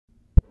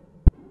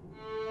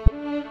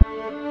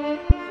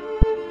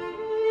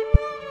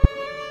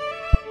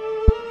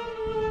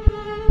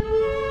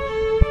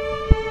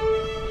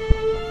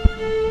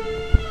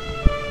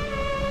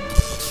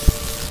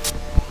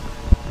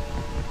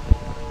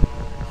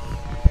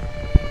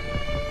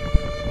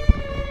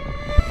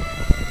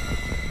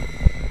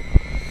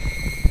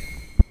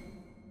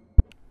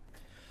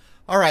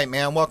All right,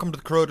 man. Welcome to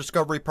the Crow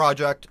Discovery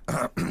Project.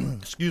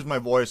 Excuse my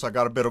voice. I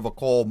got a bit of a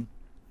cold.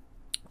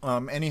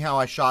 Anyhow,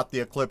 I shot the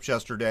Eclipse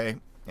yesterday,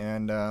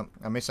 and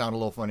I may sound a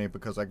little funny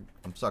because I'm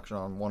sucking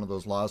on one of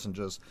those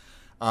lozenges.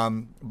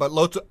 But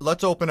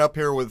let's open up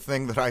here with a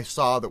thing that I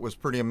saw that was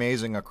pretty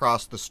amazing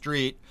across the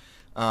street.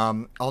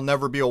 I'll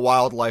never be a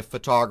wildlife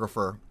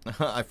photographer.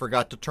 I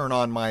forgot to turn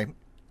on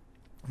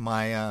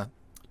my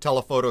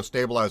telephoto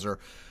stabilizer.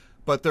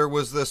 But there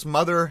was this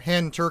mother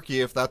hen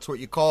turkey, if that's what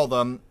you call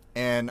them.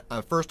 And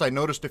first I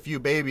noticed a few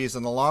babies,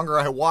 and the longer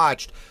I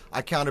watched,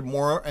 I counted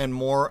more and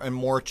more and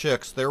more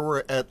chicks. There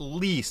were at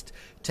least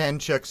 10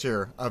 chicks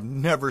here. I've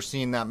never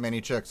seen that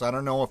many chicks. I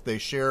don't know if they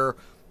share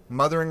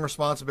mothering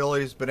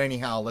responsibilities, but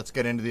anyhow, let's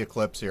get into the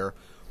Eclipse here.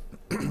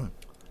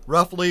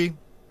 Roughly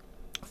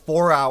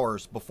 4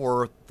 hours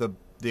before the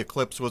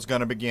Eclipse was going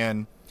to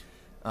begin,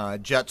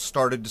 jets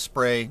started to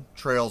spray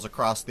trails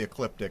across the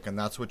ecliptic, and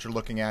that's what you're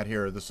looking at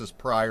here. This is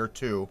prior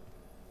to.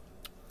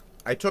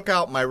 I took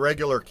out my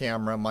regular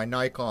camera, my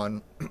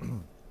Nikon,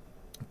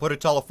 put a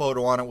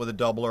telephoto on it with a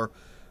doubler,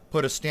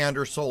 put a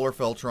standard solar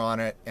filter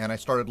on it, and I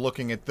started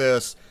looking at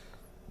this,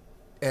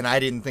 and I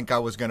didn't think I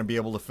was going to be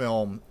able to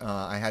film.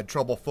 I had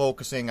trouble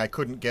focusing. I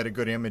couldn't get a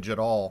good image at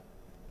all.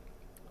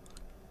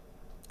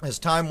 As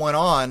time went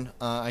on,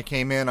 I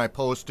came in, I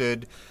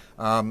posted,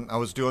 I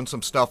was doing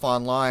some stuff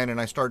online, and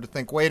I started to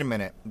think, wait a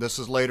minute, this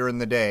is later in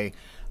the day.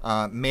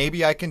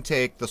 Maybe I can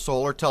take the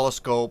solar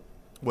telescope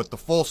with the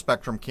full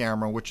spectrum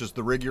camera, which is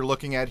the rig you're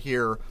looking at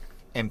here,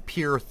 and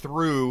peer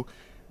through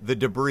the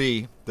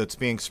debris that's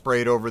being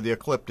sprayed over the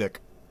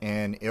ecliptic,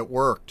 and it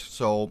worked.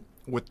 So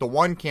with the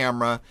one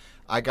camera,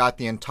 I got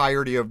the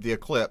entirety of the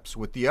eclipse.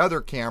 With the other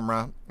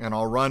camera, and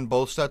I'll run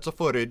both sets of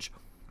footage,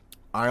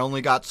 I only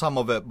got some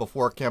of it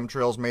before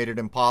chemtrails made it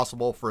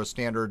impossible for a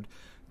standard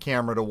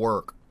camera to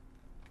work.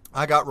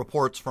 I got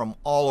reports from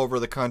all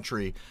over the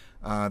country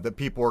that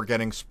people are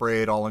getting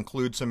sprayed. I'll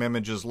include some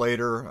images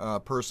later.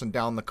 A person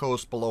down the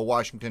coast below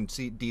Washington,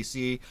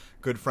 D.C.,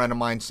 good friend of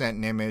mine sent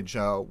an image.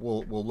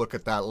 We'll look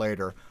at that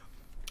later.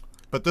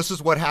 But this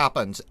is what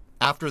happens.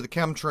 After the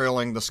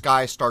chemtrailing, the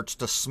sky starts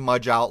to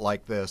smudge out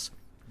like this.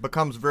 It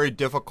becomes very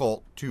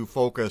difficult to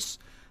focus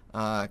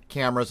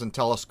cameras and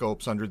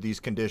telescopes under these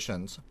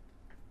conditions.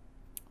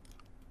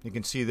 You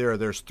can see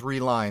there's 3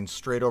 lines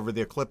straight over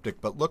the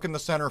ecliptic, but look in the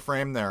center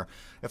frame there.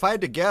 If I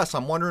had to guess,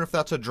 I'm wondering if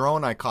that's a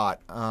drone I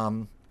caught.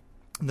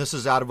 This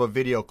is out of a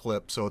video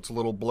clip, so it's a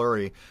little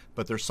blurry,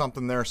 but there's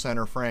something there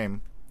center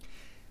frame.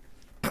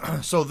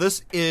 So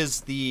this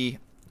is the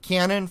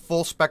Canon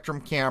full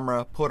spectrum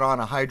camera put on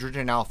a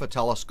hydrogen alpha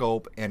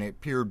telescope, and it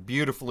peered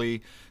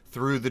beautifully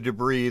through the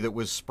debris that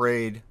was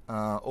sprayed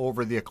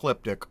over the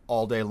ecliptic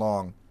all day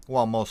long.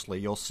 Well, mostly,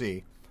 you'll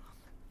see.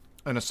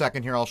 In a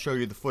second here, I'll show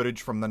you the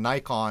footage from the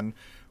Nikon,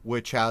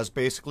 which has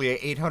basically a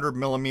 800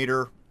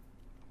 millimeter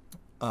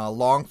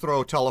long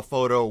throw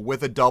telephoto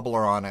with a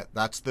doubler on it.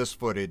 That's this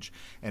footage.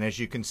 And as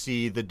you can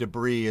see, the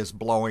debris is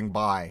blowing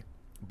by.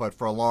 But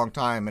for a long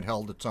time, it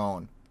held its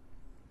own.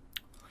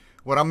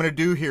 What I'm going to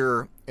do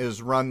here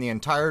is run the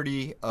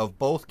entirety of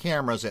both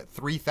cameras at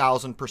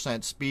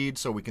 3,000% speed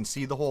so we can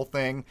see the whole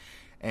thing.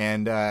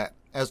 And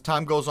as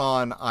time goes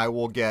on, I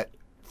will get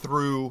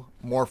through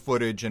more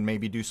footage and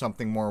maybe do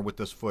something more with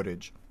this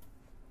footage.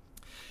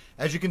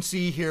 As you can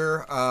see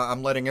here,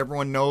 I'm letting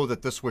everyone know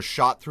that this was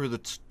shot through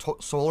the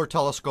solar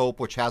telescope,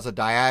 which has a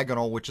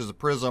diagonal, which is a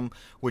prism,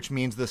 which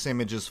means this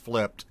image is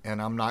flipped,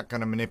 and I'm not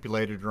going to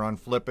manipulate it or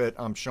unflip it.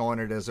 I'm showing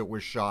it as it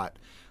was shot.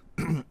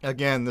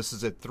 Again, this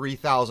is at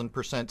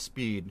 3,000%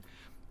 speed.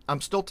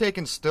 I'm still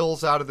taking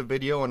stills out of the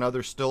video and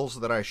other stills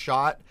that I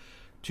shot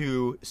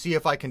to see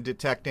if I can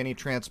detect any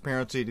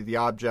transparency to the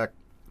object.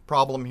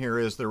 Problem here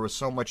is there was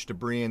so much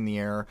debris in the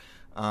air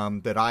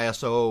that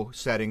ISO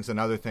settings and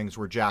other things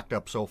were jacked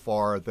up so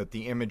far that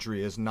the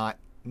imagery is not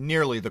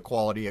nearly the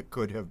quality it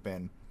could have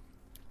been.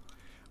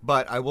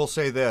 But I will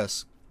say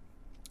this,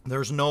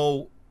 there's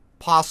no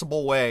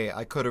possible way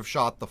I could have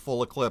shot the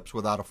full eclipse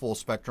without a full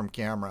spectrum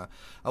camera.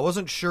 I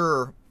wasn't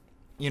sure,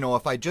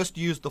 if I just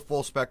used the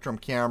full spectrum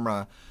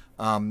camera,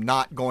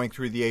 not going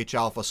through the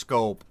H-alpha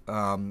scope,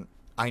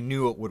 I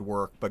knew it would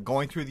work, but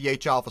going through the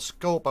H-alpha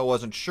scope, I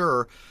wasn't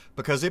sure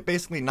because it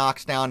basically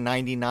knocks down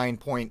 99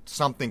 point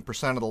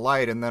something% of the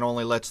light and then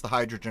only lets the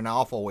hydrogen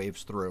alpha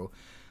waves through.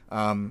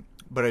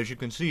 But as you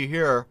can see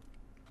here,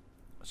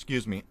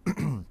 excuse me,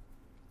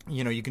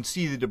 you can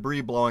see the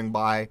debris blowing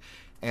by,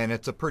 and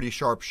it's a pretty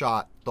sharp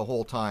shot the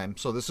whole time.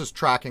 So this is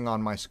tracking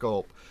on my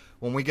scope.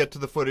 When we get to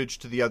the footage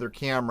to the other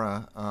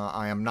camera,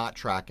 I am not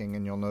tracking,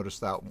 and you'll notice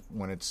that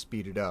when it's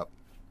speeded up.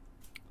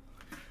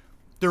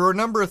 There were a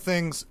number of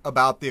things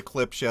about the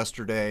eclipse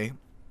yesterday,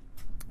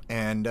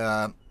 and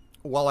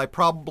while I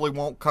probably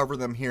won't cover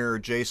them here,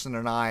 Jason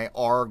and I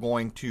are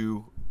going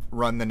to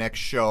run the next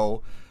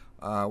show.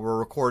 We're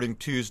recording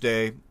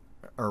Tuesday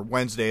or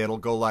Wednesday. It'll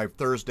go live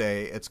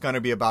Thursday. It's going to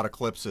be about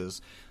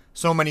eclipses.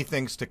 So many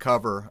things to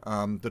cover.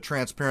 The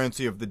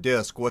transparency of the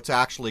disk, what's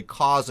actually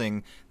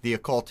causing the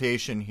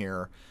occultation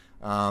here.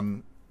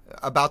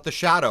 About the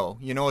shadow.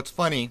 It's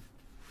funny.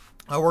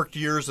 I worked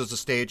years as a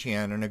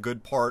stagehand, and a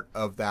good part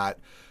of that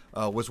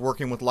was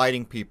working with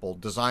lighting people,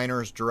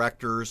 designers,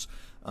 directors,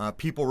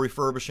 people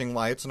refurbishing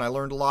lights, and I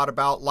learned a lot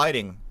about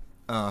lighting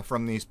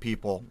from these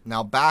people.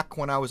 Now, back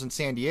when I was in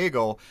San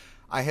Diego,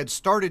 I had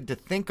started to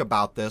think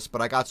about this,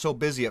 but I got so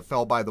busy it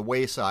fell by the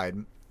wayside.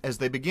 As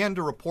they began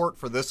to report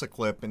for this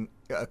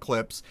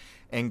eclipse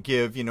and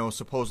give,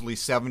 supposedly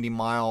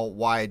 70-mile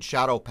wide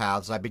shadow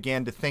paths, I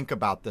began to think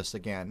about this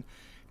again.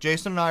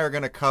 Jason and I are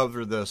going to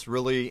cover this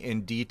really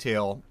in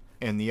detail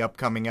in the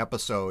upcoming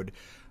episode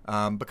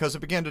because it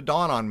began to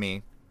dawn on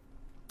me.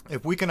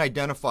 If we can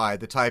identify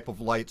the type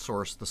of light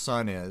source the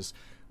sun is,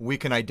 we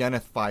can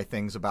identify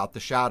things about the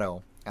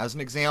shadow. As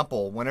an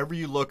example, whenever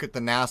you look at the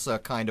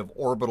NASA kind of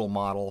orbital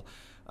model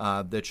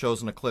that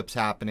shows an eclipse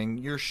happening,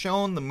 you're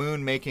shown the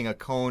moon making a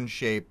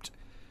cone-shaped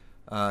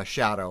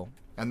shadow.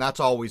 And that's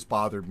always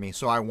bothered me,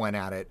 so I went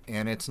at it,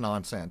 and it's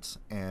nonsense.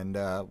 And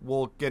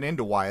we'll get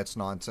into why it's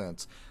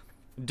nonsense.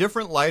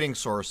 Different lighting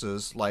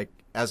sources, like,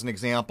 as an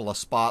example, a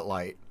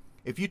spotlight.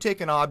 If you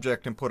take an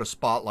object and put a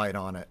spotlight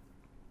on it,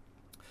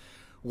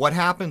 what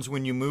happens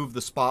when you move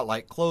the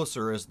spotlight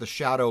closer is the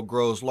shadow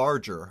grows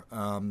larger.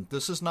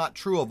 This is not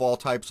true of all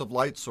types of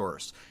light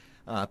source.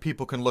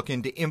 People can look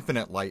into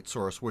infinite light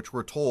source, which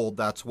we're told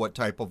that's what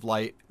type of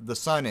light the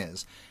sun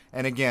is.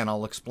 And again,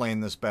 I'll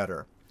explain this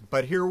better.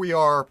 But here we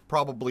are,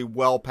 probably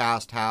well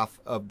past half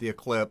of the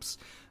eclipse.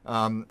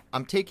 I'm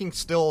taking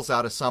stills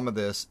out of some of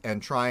this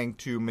and trying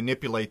to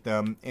manipulate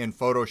them in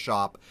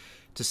Photoshop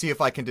to see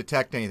if I can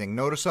detect anything.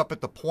 Notice up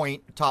at the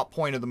top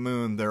point of the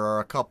moon, there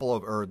are a couple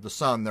of, or the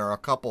sun, there are a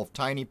couple of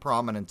tiny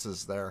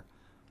prominences there.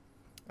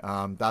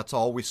 That's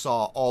all we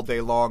saw all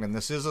day long, and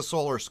this is a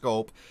solar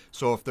scope,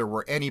 so if there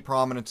were any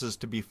prominences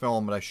to be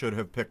filmed, I should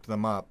have picked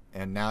them up.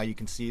 And now you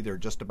can see they're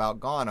just about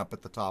gone up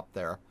at the top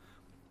there.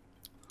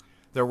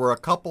 There were a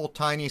couple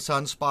tiny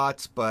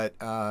sunspots, but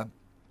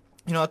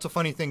it's a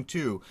funny thing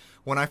too.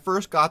 When I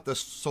first got the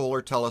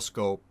solar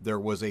telescope, there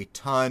was a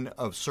ton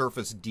of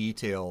surface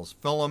details,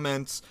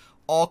 filaments,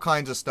 all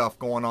kinds of stuff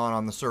going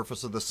on the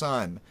surface of the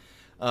sun.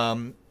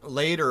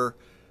 Later,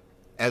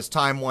 as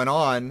time went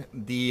on,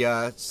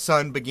 the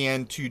sun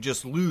began to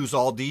just lose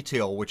all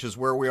detail, which is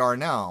where we are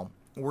now.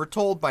 We're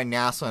told by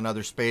NASA and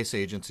other space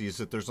agencies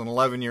that there's an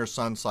 11-year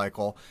sun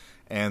cycle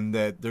and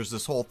that there's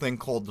this whole thing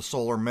called the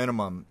solar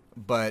minimum.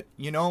 But,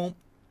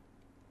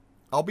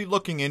 I'll be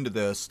looking into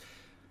this.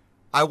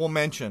 I will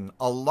mention,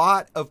 a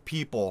lot of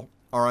people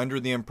are under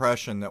the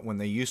impression that when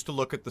they used to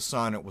look at the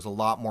sun, it was a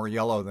lot more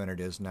yellow than it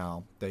is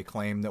now. They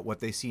claim that what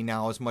they see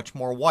now is much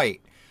more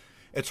white.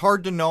 It's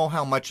hard to know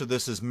how much of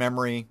this is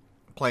memory,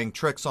 playing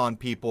tricks on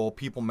people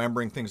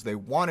remembering things they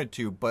wanted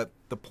to, but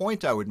the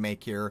point I would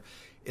make here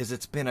is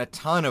it's been a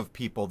ton of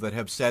people that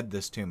have said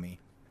this to me.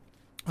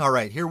 All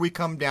right, here we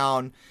come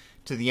down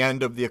to the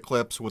end of the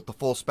eclipse with the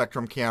full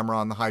spectrum camera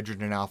on the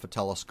hydrogen alpha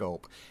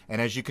telescope. And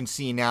as you can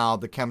see now,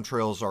 the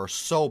chemtrails are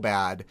so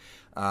bad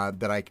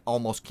that I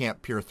almost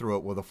can't peer through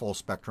it with a full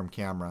spectrum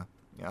camera.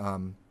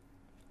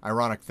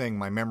 Ironic thing,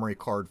 my memory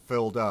card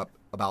filled up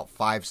about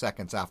 5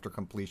 seconds after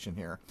completion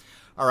here.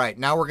 All right,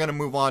 now we're going to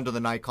move on to the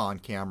Nikon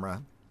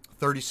camera.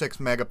 36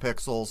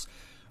 megapixels,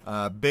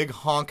 big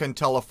honkin'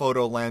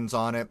 telephoto lens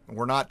on it.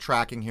 We're not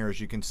tracking here,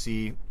 as you can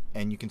see,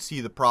 and you can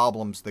see the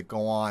problems that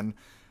go on.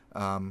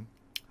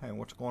 Hey,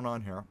 what's going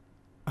on here?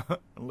 It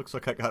looks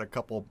like I got a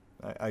couple.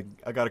 I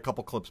got a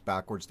couple clips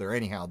backwards there.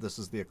 Anyhow, this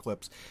is the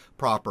eclipse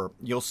proper.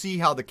 You'll see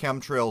how the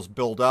chemtrails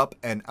build up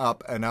and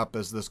up and up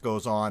as this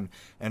goes on,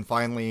 and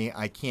finally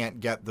I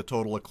can't get the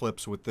total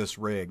eclipse with this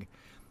rig.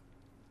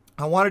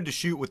 I wanted to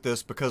shoot with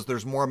this because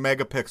there's more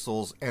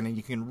megapixels and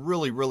you can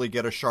really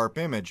get a sharp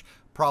image.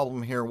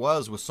 Problem here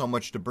was, with so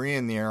much debris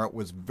in the air, it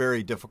was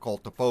very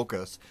difficult to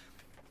focus.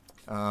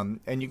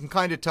 And you can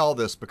kind of tell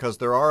this because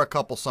there are a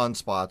couple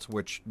sunspots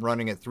which,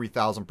 running at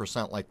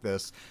 3,000% like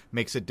this,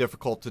 makes it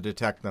difficult to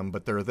detect them,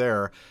 but they're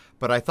there.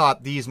 But I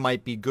thought these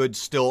might be good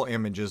still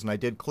images, and I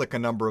did click a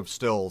number of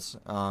stills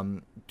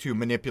to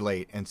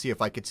manipulate and see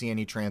if I could see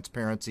any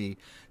transparency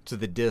to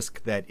the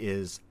disk that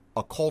is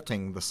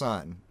occulting the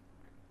sun.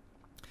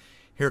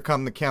 Here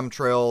come the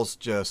chemtrails.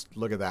 Just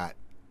look at that.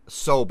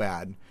 So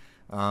bad.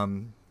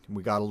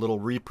 We got a little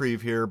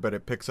reprieve here, but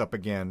it picks up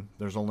again.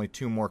 There's only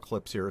 2 more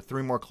clips here,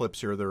 3 more clips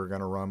here that are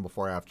going to run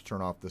before I have to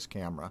turn off this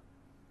camera.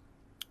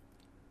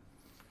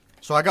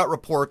 So I got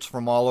reports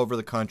from all over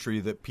the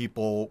country that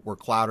people were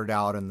clouded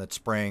out and that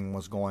spraying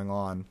was going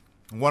on.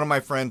 One of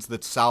my friends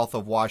that's south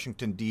of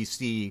Washington,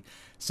 D.C.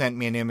 sent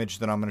me an image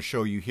that I'm going to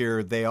show you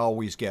here. They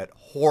always get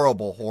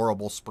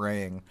horrible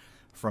spraying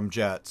from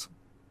jets.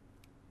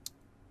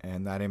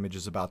 And that image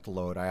is about to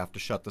load. I have to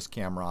shut this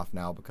camera off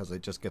now because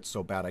it just gets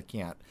so bad I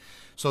can't.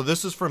 So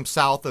this is from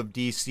south of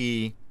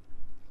D.C.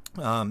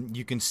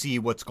 You can see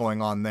what's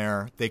going on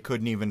there. They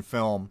couldn't even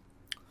film.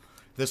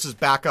 This is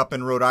back up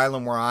in Rhode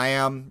Island where I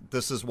am.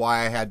 This is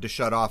why I had to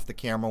shut off the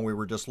camera we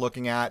were just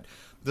looking at.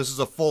 This is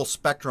a full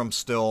spectrum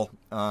still.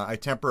 I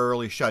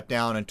temporarily shut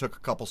down and took a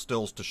couple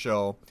stills to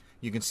show.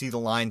 You can see the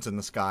lines in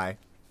the sky.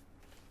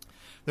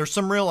 There's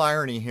some real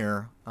irony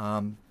here.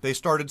 They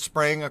started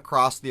spraying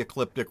across the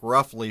ecliptic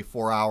roughly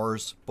 4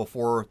 hours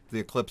before the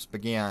eclipse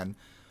began.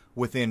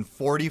 Within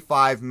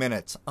 45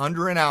 minutes,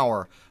 under an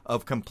hour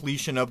of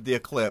completion of the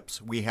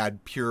eclipse, we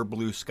had pure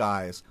blue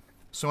skies.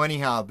 So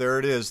anyhow, there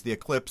it is, the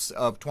eclipse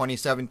of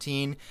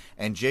 2017,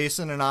 and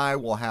Jason and I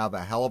will have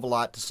a hell of a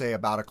lot to say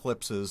about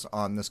eclipses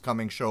on this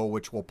coming show,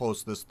 which we'll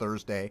post this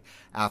Thursday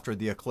after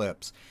the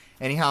eclipse.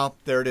 Anyhow,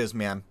 there it is,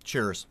 man.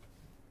 Cheers.